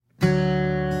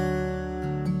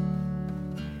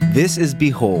This is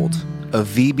Behold, a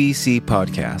VBC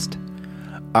podcast.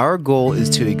 Our goal is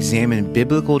to examine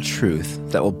biblical truth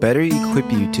that will better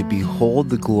equip you to behold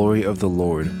the glory of the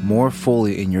Lord more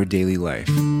fully in your daily life.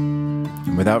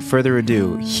 And without further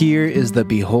ado, here is the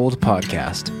Behold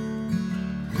podcast.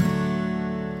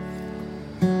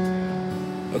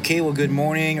 Okay, well, good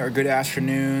morning or good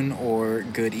afternoon or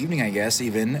good evening, I guess,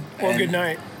 even. Or good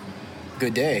night.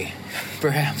 Good day,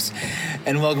 perhaps.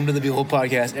 And welcome to the Behold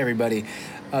podcast, everybody.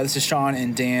 This is Sean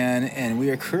and Dan, and we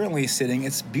are currently sitting,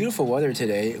 it's beautiful weather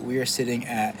today. We are sitting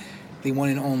at the one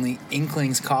and only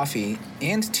Inklings Coffee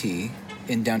and Tea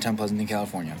in downtown Pleasanton,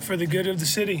 California. For the good of the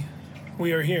city,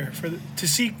 we are here to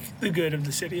seek the good of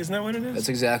the city. Isn't that what it is? That's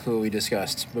exactly what we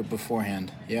discussed, but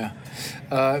beforehand, yeah.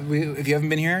 If you haven't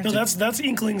been here... No, that's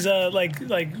Inklings'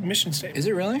 like mission statement. Is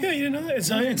it really? Yeah, you didn't know that?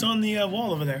 It's on the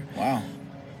wall over there. Wow.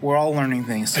 We're all learning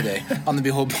things today on the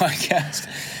Behold podcast.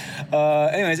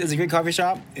 Anyways, it's a great coffee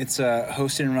shop. It's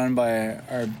hosted and run by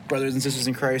our brothers and sisters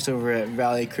in Christ over at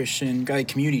Valley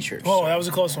Community Church. Oh, that was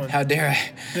a close one. How dare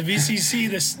I? The VCC,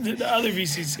 the other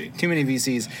VCC. Too many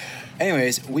VCs.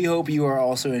 Anyways, we hope you are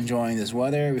also enjoying this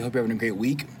weather. We hope you're having a great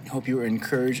week. Hope you are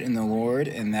encouraged in the Lord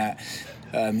and that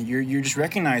you're just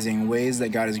recognizing ways that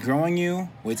God is growing you,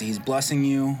 ways that He's blessing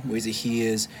you, ways that He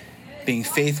is being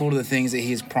faithful to the things that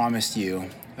He has promised you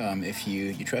if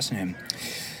you trust in Him.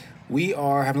 We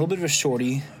are having a little bit of a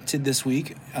shorty to this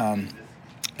week, and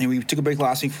we took a break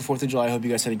last week for 4th of July. I hope you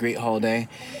guys had a great holiday.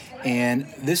 And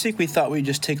this week we thought we'd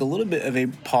just take a little bit of a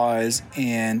pause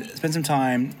and spend some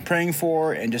time praying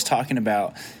for and just talking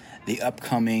about the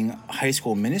upcoming high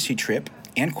school ministry trip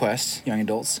and quest, young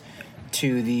adults,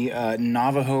 to the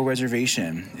Navajo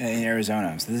Reservation in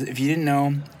Arizona. So if you didn't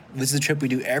know, this is a trip we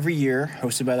do every year,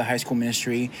 hosted by the high school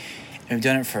ministry. And we've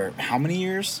done it for how many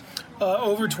years?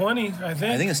 Over 20, I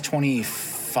think. I think it's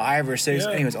 25 or 6.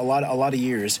 Yeah. Anyways, a lot of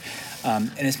years.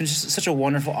 And it's been just such a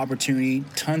wonderful opportunity.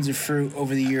 Tons of fruit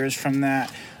over the years from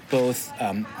that, both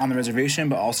on the reservation,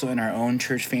 but also in our own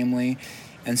church family.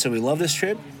 And so we love this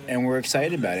trip, and we're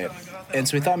excited about it. And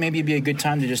so we thought maybe it'd be a good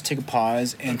time to just take a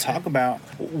pause and talk about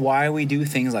why we do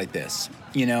things like this.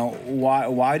 You know,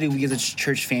 why do we as a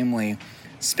church family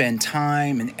spend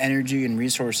time and energy and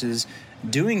resources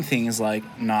doing things like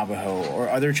Navajo or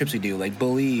other trips we do, like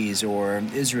Belize or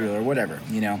Israel or whatever,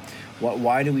 you know?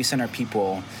 Why do we send our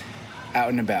people out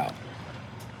and about?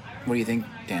 What do you think,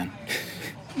 Dan?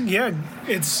 Yeah,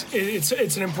 it's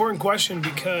an important question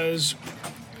because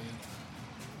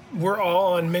we're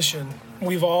all on mission.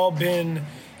 We've all been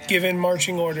given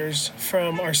marching orders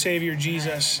from our Savior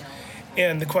Jesus,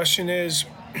 and the question is,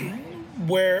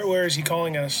 where is He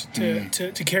calling us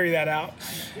to carry that out?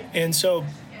 And so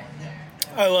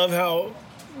I love how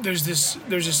there's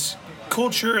this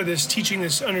culture, this teaching,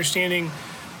 this understanding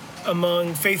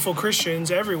among faithful Christians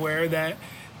everywhere that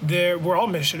we're all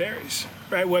missionaries,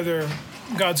 right? Whether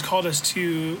God's called us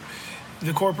to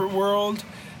the corporate world,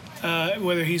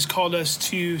 whether He's called us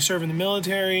to serve in the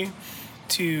military,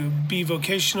 to be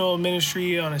vocational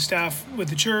ministry on a staff with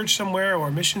the church somewhere or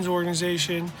a missions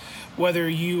organization, whether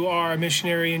you are a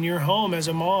missionary in your home as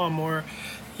a mom or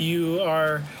you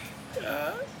are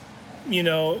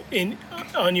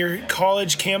on your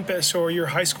college campus or your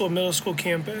high school, middle school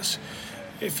campus,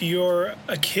 if you're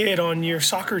a kid on your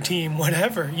soccer team,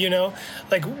 whatever,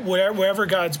 like wherever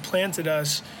God's planted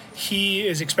us, He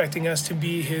is expecting us to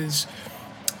be His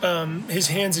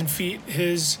hands and feet,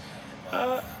 His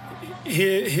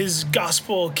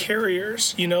gospel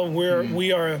carriers, where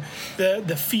we are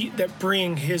the feet that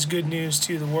bring His good news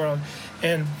to the world.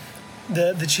 And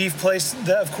the chief place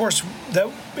that, of course, that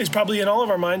is probably in all of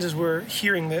our minds as we're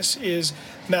hearing this is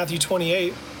Matthew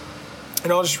 28.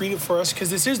 And I'll just read it for us because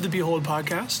this is the Behold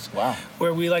podcast. Wow.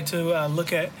 Where we like to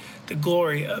look at the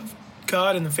glory of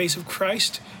God in the face of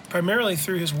Christ, primarily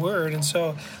through His word. And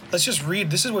so let's just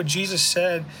read. This is what Jesus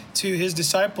said to His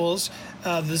disciples.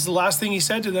 This is the last thing He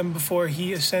said to them before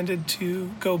He ascended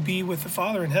to go be with the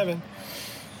Father in heaven.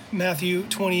 Matthew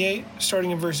 28,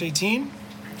 starting in verse 18.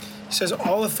 It says,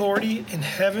 "All authority in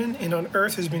heaven and on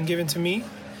earth has been given to me.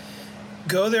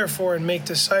 Go therefore and make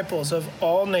disciples of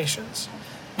all nations,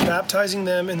 baptizing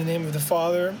them in the name of the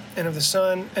Father and of the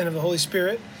Son and of the Holy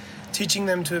Spirit, teaching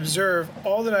them to observe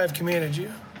all that I have commanded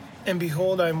you. And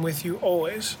behold, I am with you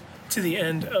always to the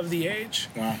end of the age."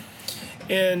 Wow.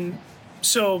 And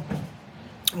so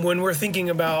when we're thinking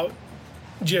about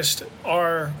just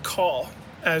our call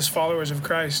as followers of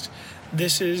Christ,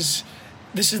 this is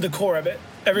the core of it.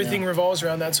 Everything revolves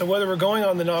around that. So whether we're going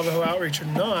on the Navajo outreach or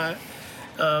not,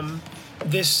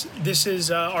 this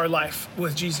is our life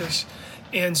with Jesus.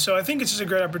 And so I think it's just a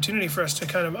great opportunity for us to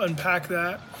kind of unpack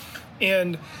that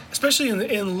And especially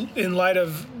in light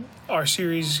of our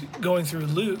series going through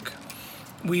Luke,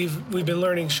 we've been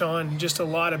learning, Sean, just a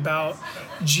lot about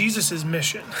Jesus's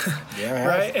mission,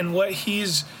 right? And what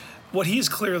he's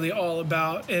clearly all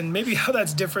about, and maybe how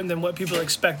that's different than what people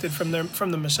expected from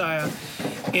the Messiah.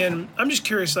 And I'm just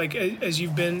curious, like as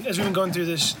we've been going through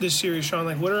this series, Sean,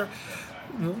 like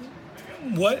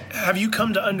what have you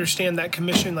come to understand that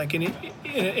commission, like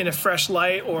in a fresh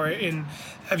light, or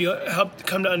have you helped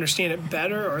come to understand it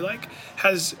better, or like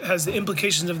has the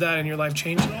implications of that in your life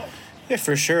changed at all? Yeah,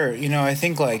 for sure. I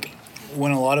think like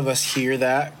when a lot of us hear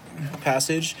that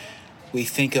passage, we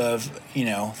think of,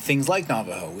 things like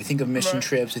Navajo. We think of mission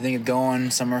trips. We think of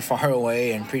going somewhere far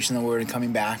away and preaching the word and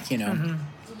coming back, We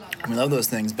love those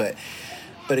things. But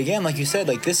again, like you said,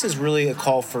 like this is really a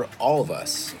call for all of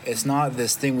us. It's not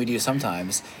this thing we do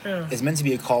sometimes. Yeah. It's meant to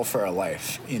be a call for our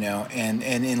life, And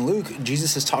in Luke,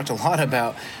 Jesus has talked a lot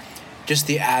about just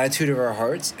the attitude of our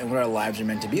hearts and what our lives are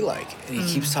meant to be like. And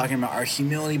he keeps talking about our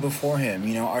humility before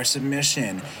him, our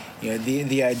submission,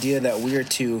 the idea that we are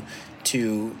to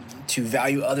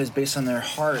value others based on their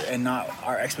heart and not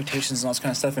our expectations and all this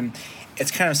kind of stuff. And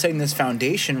it's kind of setting this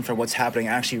foundation for what's happening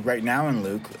actually right now in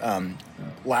Luke,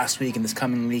 last week and this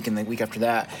coming week and the week after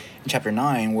that in chapter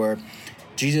 9, where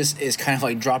Jesus is kind of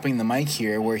like dropping the mic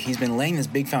here, where he's been laying this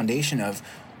big foundation of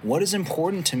what is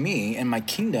important to me and my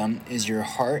kingdom is your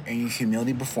heart and your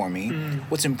humility before me.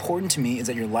 What's important to me is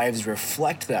that your lives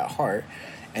reflect that heart.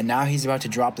 And now he's about to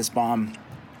drop this bomb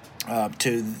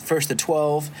to first the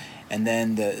 12 and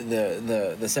then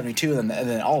the 72 and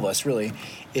then all of us really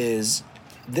is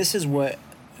this is what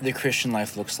the Christian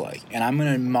life looks like. And I'm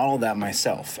going to model that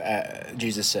myself.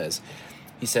 Jesus says,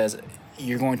 he says,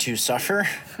 you're going to suffer,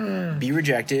 be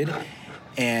rejected,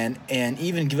 and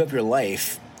even give up your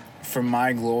life for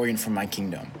my glory and for my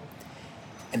kingdom.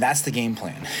 And that's the game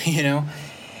plan,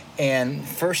 And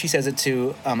first he says it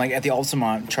to, like at the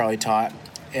Altamont, Charlie taught,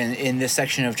 and in this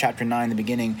section of chapter 9, the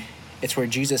beginning, it's where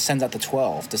Jesus sends out the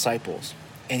 12 disciples.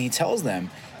 And he tells them,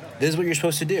 this is what you're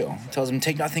supposed to do. He tells them,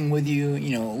 take nothing with you,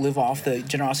 live off the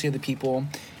generosity of the people.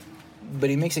 But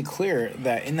he makes it clear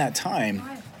that in that time,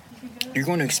 you're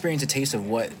going to experience a taste of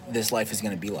what this life is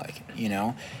going to be like,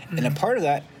 And a part of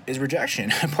that is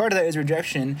rejection. A part of that is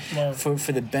rejection for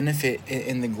the benefit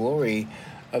and the glory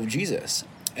of Jesus.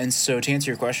 And so to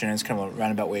answer your question, it's kind of a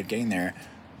roundabout way of getting there.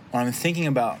 When I'm thinking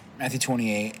about Matthew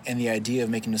 28 and the idea of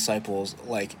making disciples,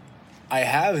 like I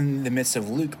have in the midst of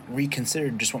Luke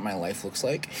reconsidered just what my life looks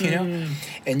like,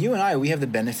 And you and I, we have the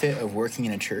benefit of working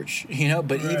in a church,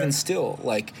 but even still,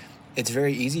 like it's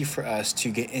very easy for us to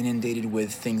get inundated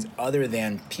with things other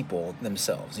than people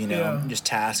themselves, just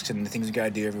tasks and the things we got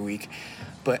to do every week.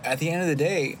 But at the end of the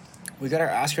day, we got to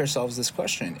ask ourselves this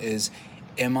question is,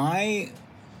 am I,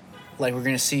 like we're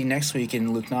going to see next week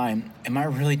in Luke 9, am I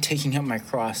really taking up my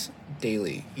cross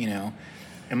daily,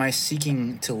 Am I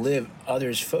seeking to live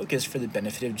others focused for the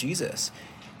benefit of Jesus?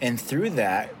 And through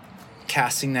that,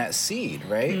 casting that seed,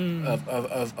 right,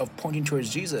 of pointing towards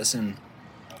Jesus. And,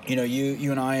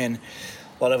 you and I and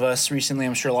a lot of us recently,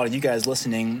 I'm sure a lot of you guys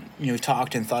listening,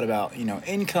 talked and thought about,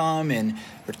 income and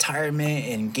retirement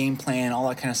and game plan, all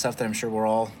that kind of stuff that I'm sure we're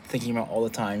all thinking about all the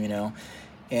time,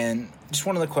 And just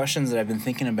one of the questions that I've been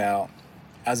thinking about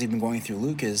as we've been going through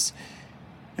Luke is,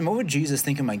 and what would Jesus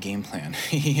think of my game plan,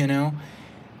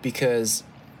 Because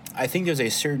I think there's a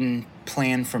certain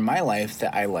plan for my life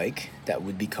that I like, that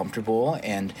would be comfortable,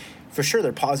 and for sure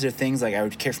there are positive things, like I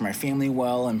would care for my family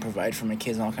well and provide for my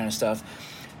kids and all kind of stuff.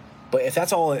 But if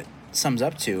that's all it sums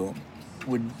up to,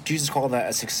 would Jesus call that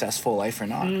a successful life or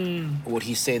not? Would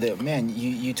he say that, man,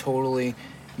 you totally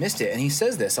missed it? And he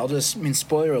says this,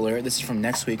 spoiler alert, this is from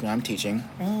next week when I'm teaching,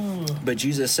 but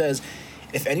Jesus says,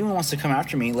 if anyone wants to come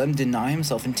after me, let him deny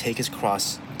himself and take his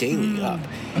cross daily up.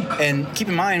 And keep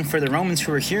in mind, for the Romans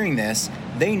who are hearing this,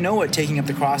 they know what taking up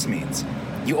the cross means.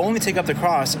 You only take up the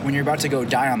cross when you're about to go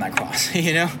die on that cross,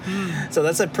 So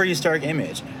that's a pretty stark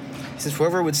image. He says,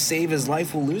 whoever would save his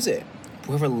life will lose it.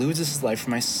 Whoever loses his life for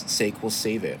my sake will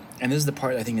save it. And this is the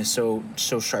part I think is so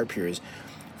sharp here is,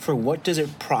 for what does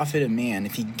it profit a man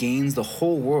if he gains the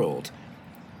whole world,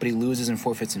 but he loses and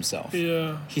forfeits himself?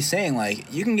 Yeah. He's saying, like,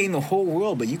 you can gain the whole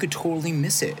world, but you could totally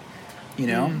miss it,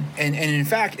 And in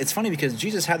fact, it's funny because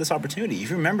Jesus had this opportunity.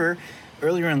 If you remember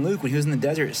earlier in Luke, when he was in the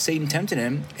desert, Satan tempted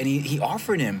him, and he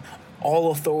offered him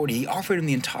all authority. He offered him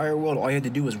the entire world. All he had to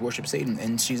do was worship Satan.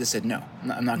 And Jesus said, no,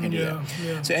 I'm not going to do that.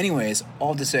 Yeah. So anyways,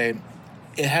 all to say,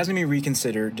 it has to be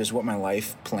reconsidered just what my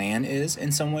life plan is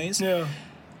in some ways. Yeah.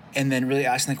 And then really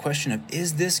asking the question of,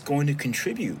 is this going to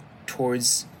contribute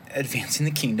towards advancing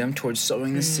the kingdom, towards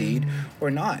sowing the seed or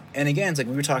not? And again, it's like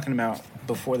we were talking about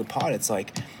before the pod, it's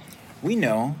like, we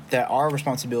know that our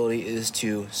responsibility is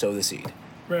to sow the seed.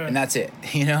 Right. And that's it.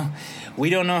 We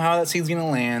don't know how that seed's going to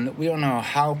land. We don't know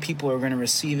how people are going to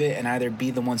receive it and either be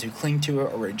the ones who cling to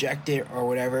it or reject it or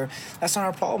whatever. That's not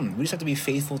our problem. We just have to be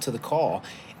faithful to the call.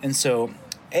 And so,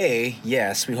 A,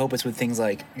 yes, we hope it's with things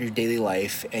like your daily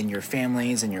life and your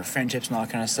families and your friendships and all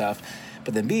that kind of stuff.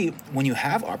 But then B, when you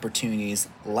have opportunities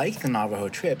like the Navajo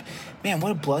trip, man,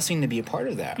 what a blessing to be a part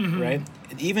of that, right?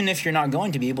 Even if you're not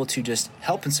going to be able to just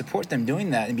help and support them doing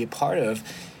that and be a part of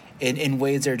in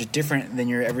ways that are just different than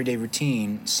your everyday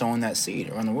routine, sowing that seed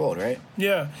around the world, right?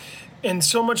 Yeah. And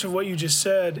so much of what you just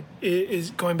said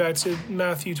is going back to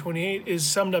Matthew 28 is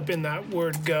summed up in that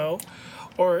word go,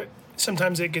 or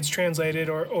sometimes it gets translated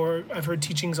or I've heard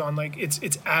teachings on like it's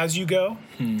as you go,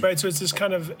 right? So it's this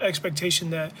kind of expectation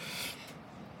that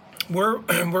we're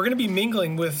going to be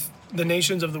mingling with the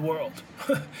nations of the world.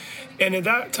 And at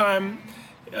that time,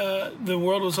 the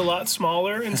world was a lot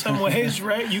smaller in some ways,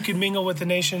 right? You could mingle with the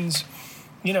nations,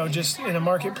 just in a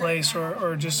marketplace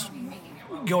or just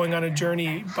going on a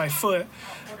journey by foot.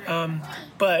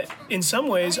 But in some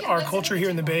ways, our culture here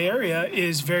in the Bay Area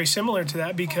is very similar to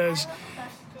that because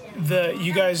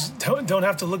you guys don't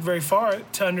have to look very far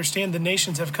to understand the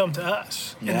nations have come to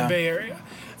us in the Bay Area.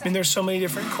 I mean, there's so many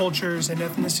different cultures and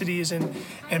ethnicities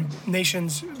and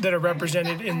nations that are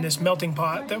represented in this melting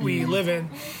pot that we live in.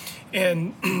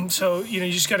 And so, you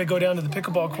just got to go down to the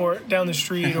pickleball court down the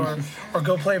street or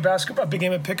go play a big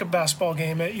game of pickup basketball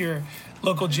game at your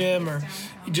local gym or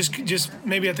just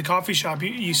maybe at the coffee shop.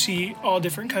 You see all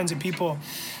different kinds of people.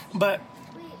 But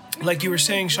like you were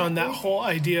saying, Sean, that whole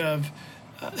idea of,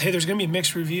 hey, there's going to be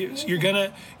mixed reviews. You're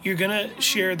gonna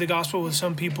share the gospel with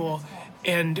some people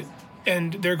and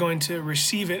they're going to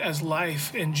receive it as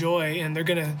life and joy, and they're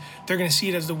gonna see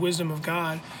it as the wisdom of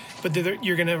God. But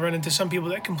you're going to run into some people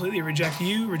that completely reject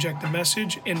the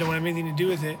message, and don't want anything to do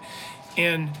with it.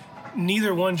 And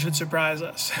neither one should surprise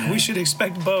us. We should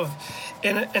expect both.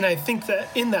 And I think that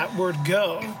in that word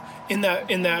 "go," in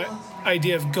that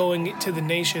idea of going to the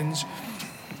nations,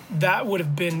 that would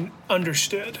have been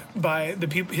understood by the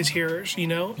people, his hearers,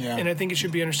 Yeah. And I think it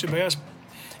should be understood by us.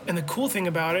 And the cool thing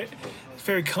about it, it's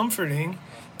very comforting.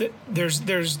 That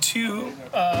there's two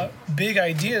big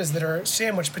ideas that are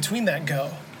sandwiched between that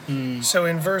 "go." So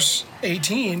in verse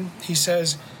 18,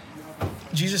 Jesus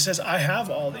says, I have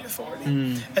all the authority.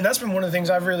 And that's been one of the things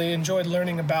I've really enjoyed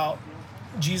learning about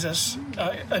Jesus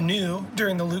anew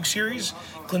during the Luke series,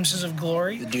 Glimpses of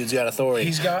Glory. The dude's got authority.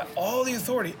 He's got all the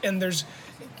authority. And it's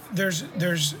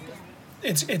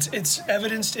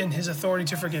evidenced in his authority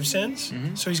to forgive sins.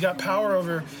 So he's got power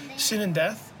over sin and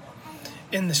death.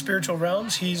 In the spiritual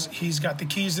realms, he's got the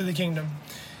keys to the kingdom.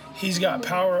 He's got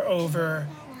power over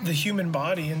the human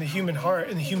body and the human heart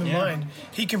and the human mind.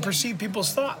 He can perceive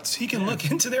people's thoughts. He can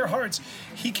look into their hearts.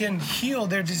 He can heal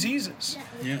their diseases,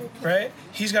 right?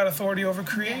 He's got authority over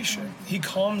creation. He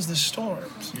calms the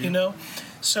storms,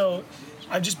 So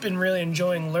I've just been really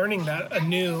enjoying learning that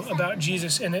anew about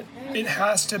Jesus, and it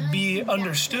has to be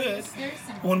understood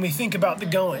when we think about the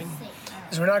going,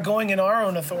 because we're not going in our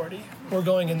own authority. We're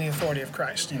going in the authority of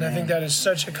Christ. And I think that is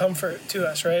such a comfort to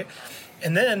us, right?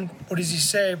 And then what does he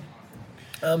say?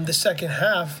 The second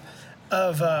half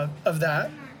of that,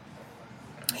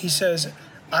 he says,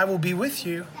 I will be with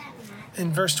you.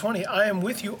 In verse 20, I am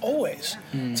with you always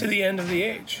to the end of the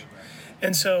age.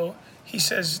 And so he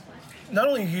says, not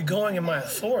only are you going in my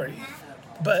authority,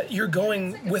 but you're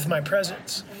going with my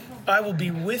presence. I will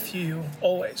be with you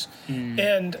always.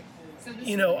 And,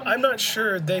 I'm not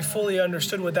sure they fully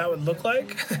understood what that would look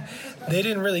like. They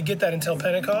didn't really get that until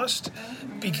Pentecost,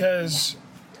 because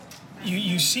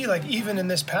you see, like, even in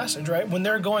this passage, right, when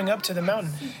they're going up to the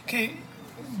mountain, okay,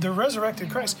 the resurrected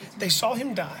Christ, they saw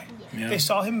him die. Yeah. They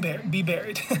saw him be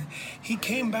buried. He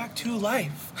came back to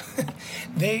life.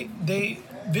 They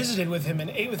visited with him and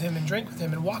ate with him and drank with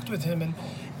him and walked with him, and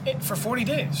for 40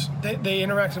 days they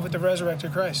interacted with the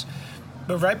resurrected Christ.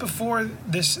 But right before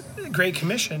this Great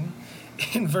Commission,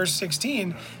 in verse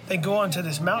 16, they go onto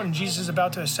this mountain. Jesus is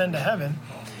about to ascend to heaven,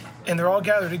 and they're all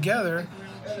gathered together,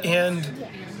 and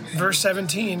verse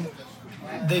 17,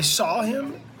 they saw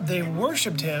him, they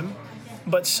worshiped him,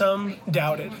 but some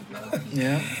doubted.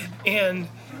 Yeah. And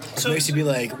so it makes you be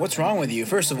like, what's wrong with you,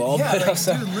 first of all? Yeah, but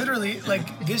also, dude, literally,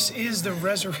 like, this is the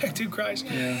resurrected Christ.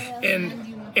 Yeah.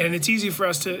 And it's easy for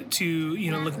us to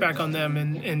look back on them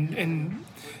and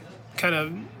kind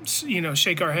of,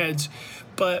 shake our heads.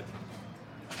 But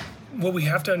what we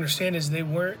have to understand is they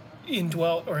weren't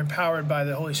indwelt or empowered by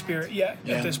the Holy Spirit yet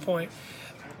at this point.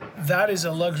 That is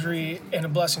a luxury and a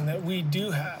blessing that we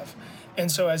do have.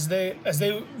 And so as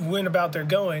they went about their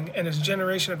going, and as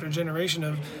generation after generation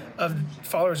of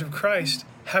followers of Christ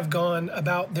have gone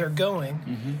about their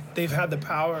going, they've had the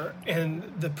power and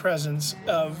the presence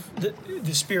of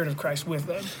the Spirit of Christ with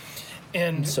them.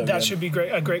 And so that good. should be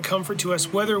a great comfort to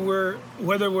us, whether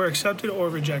we're accepted or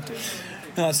rejected.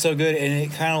 No, it's so good, and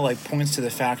it kind of like points to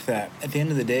the fact that at the end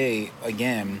of the day,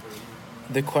 again,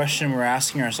 the question we're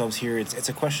asking ourselves here, it's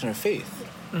a question of faith.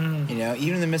 You know,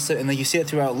 even in the midst of, and like you see it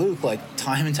throughout Luke, like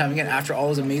time and time again, after all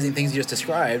those amazing things you just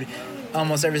described,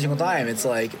 almost every single time, it's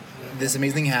like this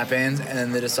amazing thing happens, and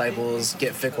then the disciples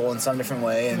get fickle in some different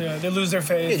way, and They lose their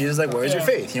faith. yeah, Jesus is like, where's your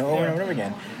faith? You know, over and over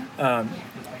again.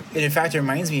 And in fact, it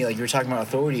reminds me, like you were talking about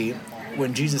authority,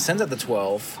 when Jesus sends out the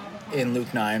 12 in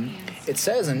Luke 9, it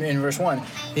says in verse 1,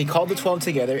 he called the 12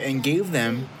 together and gave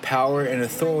them power and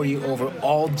authority over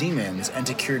all demons and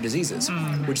to cure diseases,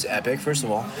 which is epic, first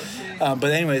of all.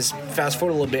 But anyways, fast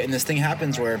forward a little bit, and this thing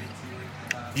happens where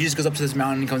Jesus goes up to this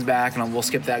mountain and comes back, and we'll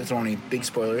skip that because I don't want any big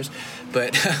spoilers.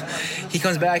 But he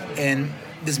comes back, and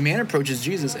this man approaches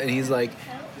Jesus, and he's like,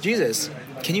 Jesus,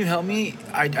 can you help me?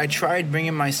 I tried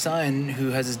bringing my son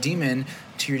who has this demon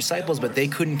to your disciples, but they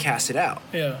couldn't cast it out.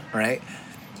 Yeah. Right?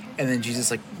 And then Jesus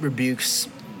like rebukes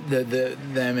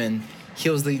them and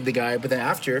heals the guy. But then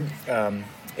after,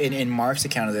 in Mark's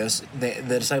account of this,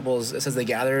 the disciples, it says they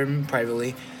gather him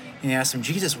privately, and he asked him,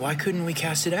 Jesus, why couldn't we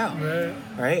cast it out?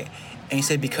 Right? And he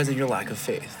said, because of your lack of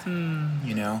faith.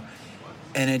 You know?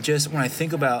 And it just, when I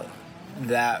think about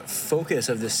that focus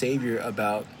of the Savior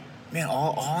about, man,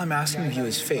 all I'm asking of you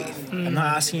is faith. I'm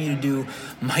not asking you to do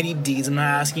mighty deeds. I'm not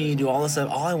asking you to do all this stuff.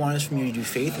 All I want is from you to do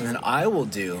faith, and then I will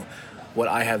do what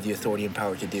I have the authority and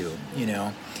power to do, you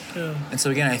know? Yeah. And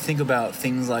so again, I think about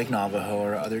things like Navajo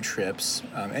or other trips.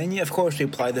 And yeah, of course, we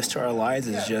apply this to our lives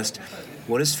is just,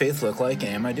 what does faith look like,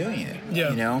 and am I doing it? Yeah.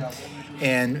 You know?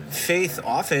 And faith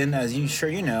often, as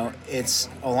you know, it's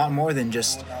a lot more than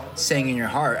just saying in your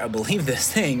heart, I believe this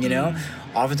thing, you know?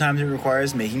 Oftentimes it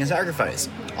requires making a sacrifice.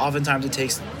 Oftentimes it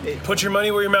takes... Put your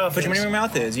money where your mouth is. Put your money where your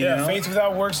mouth is, you know? Faith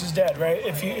without works is dead, right?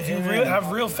 If you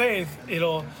have real faith,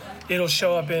 it'll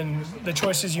show up in the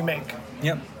choices you make.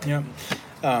 Yep.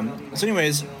 So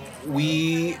anyways,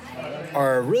 we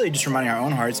are really just reminding our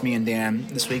own hearts, me and Dan,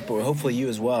 this week, but hopefully you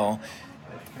as well,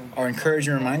 are encouraged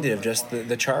and reminded of just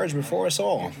the charge before us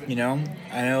all, you know?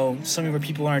 I know some of our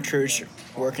people in our church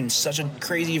work in such a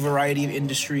crazy variety of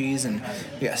industries, and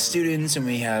we got students, and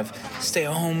we have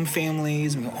stay-at-home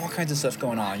families, and we got all kinds of stuff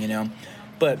going on, you know?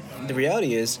 But the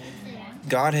reality is,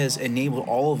 God has enabled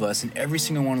all of us in every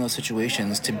single one of those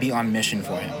situations to be on mission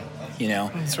for Him, you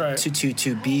know? That's right.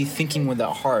 To be thinking with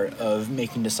that heart of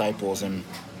making disciples. And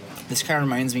this kind of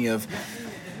reminds me of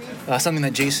something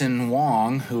that Jason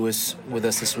Wong, who was with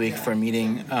us this week for a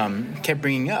meeting, kept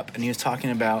bringing up. And he was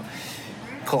talking about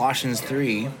Colossians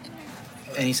 3.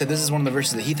 And he said this is one of the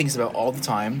verses that he thinks about all the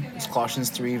time. It's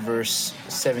Colossians 3, verse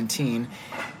 17.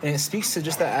 And it speaks to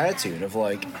just that attitude of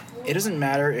like, it doesn't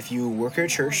matter if you work at a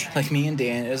church like me and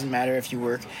Dan. It doesn't matter if you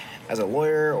work as a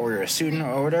lawyer or you're a student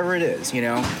or whatever it is, you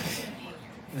know.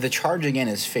 The charge again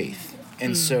is faith.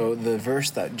 And so the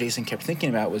verse that Jason kept thinking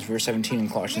about was verse 17 in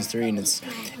Colossians 3.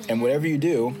 And whatever you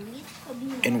do,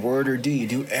 in word or deed,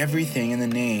 do everything in the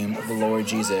name of the Lord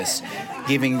Jesus,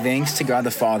 giving thanks to God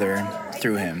the Father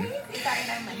through Him.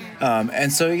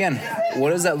 And so again,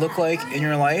 what does that look like in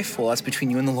your life? Well, that's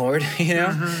between you and the Lord, you know?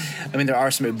 I mean, there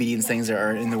are some obedience things that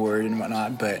are in the Word and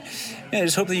whatnot, but yeah, I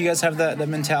just hope that you guys have that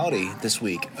mentality this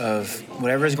week of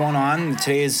whatever is going on.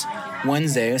 Today is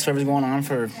Wednesday, so whatever's going on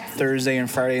for Thursday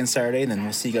and Friday and Saturday, then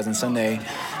we'll see you guys on Sunday.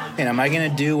 And am I going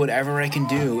to do whatever I can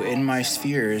do in my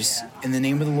spheres in the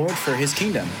name of the Lord for His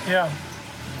kingdom? Yeah.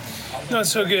 No,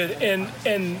 it's so good. And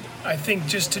I think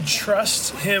just to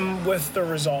trust Him with the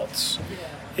results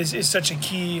is such a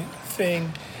key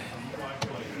thing.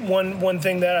 One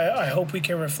thing that I hope we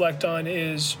can reflect on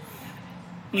is,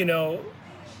 you know,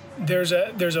 there's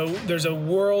a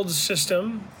world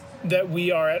system that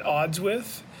we are at odds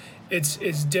with.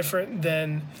 It's different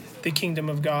than the kingdom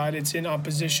of God. It's in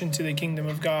opposition to the kingdom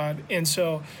of God. And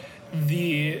so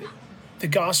the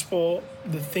gospel,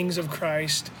 the things of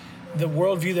Christ, the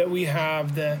worldview that we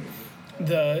have,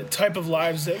 the type of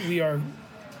lives that we are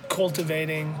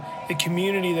cultivating, the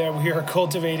community that we are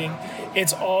cultivating,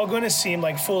 it's all going to seem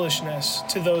like foolishness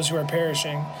to those who are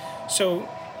perishing. So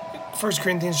 1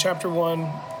 Corinthians chapter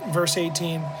 1, verse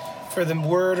 18, for the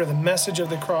word or the message of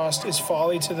the cross is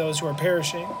folly to those who are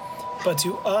perishing, but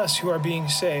to us who are being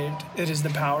saved, it is the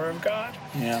power of God.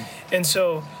 Yeah. And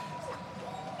so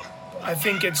I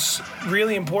think it's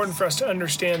really important for us to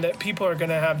understand that people are going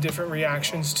to have different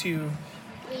reactions to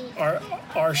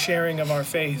our sharing of our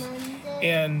faith.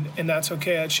 and that's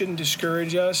okay. That shouldn't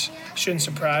discourage us, shouldn't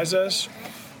surprise us.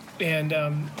 And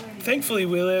thankfully,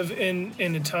 we live in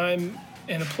a time,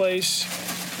 in a place,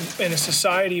 in a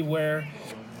society where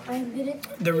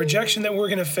the rejection that we're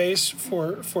going to face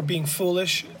for being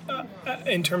foolish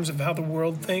in terms of how the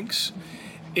world thinks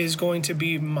is going to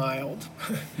be mild.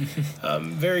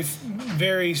 Very,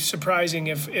 very surprising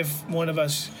if one of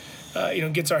us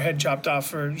gets our head chopped off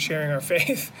for sharing our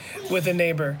faith with a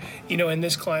neighbor, in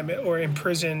this climate, or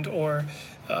imprisoned, or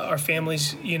our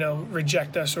families,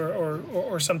 reject us,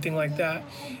 or something like that.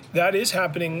 That is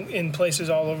happening in places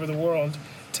all over the world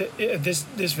to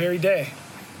this very day.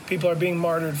 People are being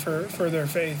martyred for their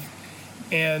faith.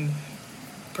 And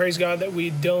praise God that we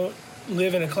don't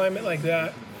live in a climate like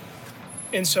that.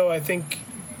 And so I think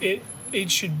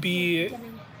it should be,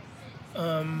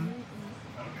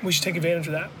 we should take advantage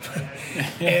of that.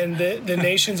 And the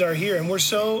nations are here. And we're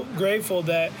so grateful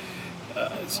that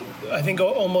I think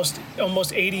almost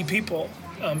 80 people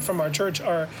from our church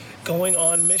are going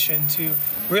on mission to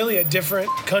really a different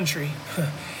country.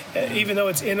 Even though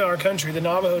it's in our country, the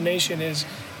Navajo Nation is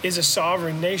a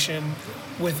sovereign nation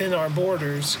within our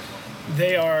borders.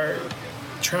 They are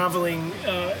traveling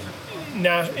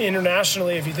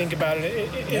internationally, if you think about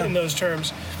it in those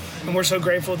terms. And we're so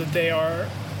grateful that they are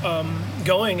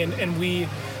going, and we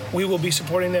will be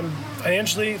supporting them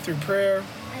financially through prayer,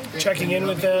 checking in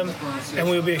with them, and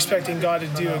we will be expecting God to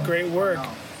do a great work,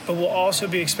 but we'll also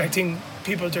be expecting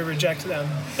people to reject them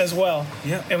as well.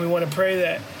 Yeah. And we want to pray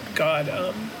that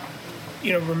God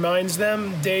reminds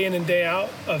them day in and day out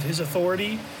of his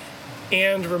authority,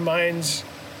 and reminds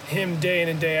him day in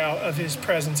and day out of his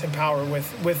presence and power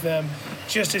with them,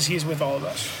 just as he's with all of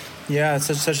us. Yeah, it's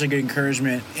such a good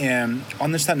encouragement. And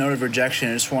on that note of rejection,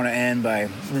 I just want to end by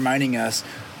reminding us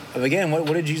of, again, what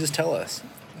did Jesus tell us?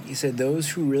 He said, those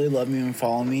who really love me and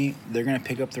follow me, they're going to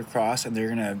pick up their cross and they're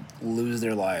going to lose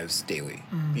their lives daily.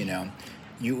 Mm-hmm.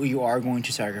 You are going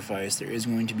to sacrifice. There is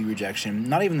going to be rejection.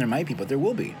 Not even there might be, but there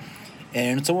will be.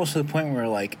 And it's almost to the point where,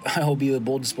 I will be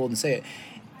bold and say it.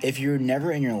 If you're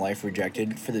never in your life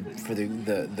rejected for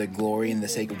the glory and the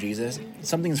sake of Jesus,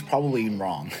 something's probably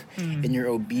wrong in your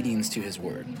obedience to his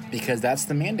word, because that's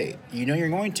the mandate. You're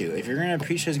going to. If you're going to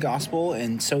preach his gospel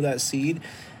and sow that seed,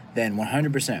 then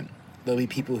 100% there'll be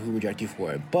people who reject you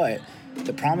for it. But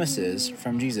the promise is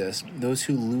from Jesus, those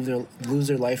who lose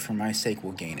their life for my sake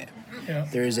will gain it. Yeah.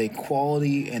 There is a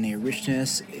quality and a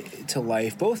richness to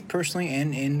life, both personally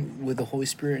and with the Holy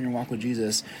Spirit in your walk with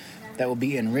Jesus, that will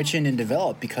be enriched and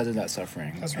developed because of that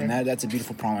suffering. That's right. And that's a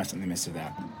beautiful promise in the midst of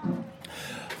that.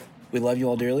 We love you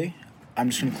all dearly. I'm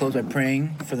just going to close by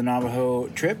praying for the Navajo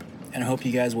trip, and I hope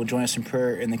you guys will join us in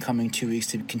prayer in the coming 2 weeks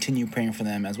to continue praying for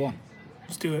them as well.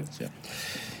 Let's do it. So,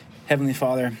 Heavenly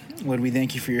Father, Lord, we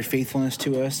thank you for your faithfulness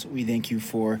to us. We thank you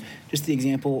for just the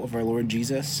example of our Lord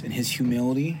Jesus and his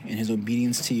humility and his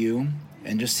obedience to you,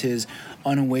 and just his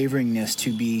unwaveringness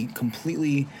to be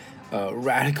completely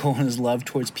radical in his love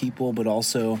towards people, but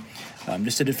also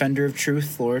just a defender of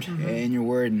truth, Lord, in your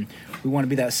word. And we want to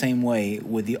be that same way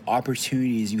with the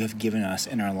opportunities you have given us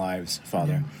in our lives,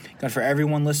 Father. God, for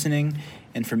everyone listening,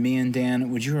 and for me and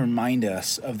Dan, would you remind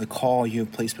us of the call you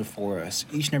have placed before us,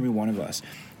 each and every one of us,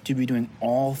 to be doing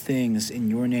all things in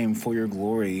your name for your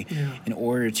glory, in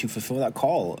order to fulfill that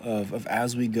call of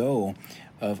as we go,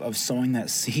 of sowing that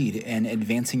seed and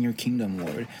advancing your kingdom,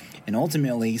 Lord. And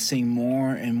ultimately seeing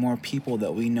more and more people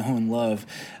that we know and love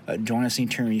join us in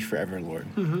eternity forever, Lord.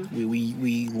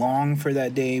 We long for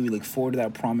that day. We look forward to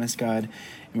that promise, God,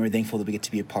 and we're thankful that we get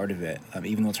to be a part of it,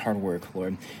 even though it's hard work,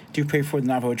 Lord. Do pray for the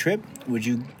Navajo trip. Would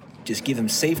you just give them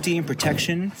safety and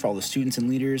protection for all the students and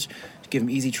leaders? Give them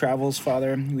easy travels,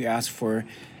 Father. We ask for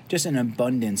just an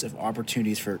abundance of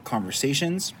opportunities for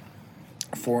conversations,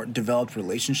 for developed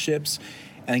relationships,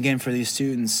 and again, for these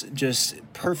students, just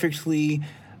perfectly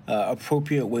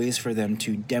appropriate ways for them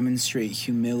to demonstrate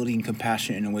humility and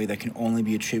compassion in a way that can only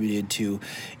be attributed to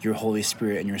your Holy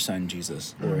Spirit and your Son,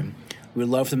 Jesus, Lord. We would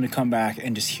love for them to come back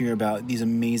and just hear about these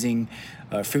amazing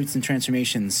fruits and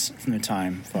transformations from their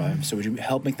time, Father. So would you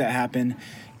help make that happen?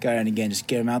 God, and again, just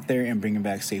get them out there and bring them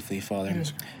back safely, Father.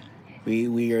 Yes.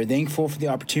 We are thankful for the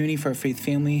opportunity for our faith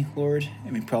family, Lord,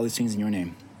 and we pray all these things in your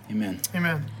name. Amen.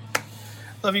 Amen.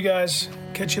 Love you guys.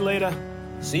 Catch you later.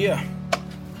 See ya.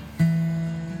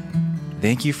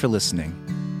 Thank you for listening.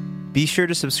 Be sure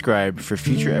to subscribe for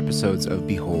future episodes of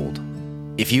Behold.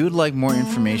 If you would like more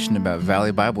information about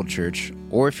Valley Bible Church,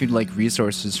 or if you'd like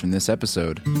resources from this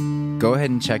episode, go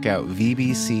ahead and check out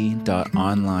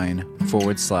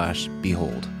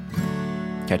vbc.online/behold.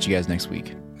 Catch you guys next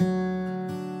week.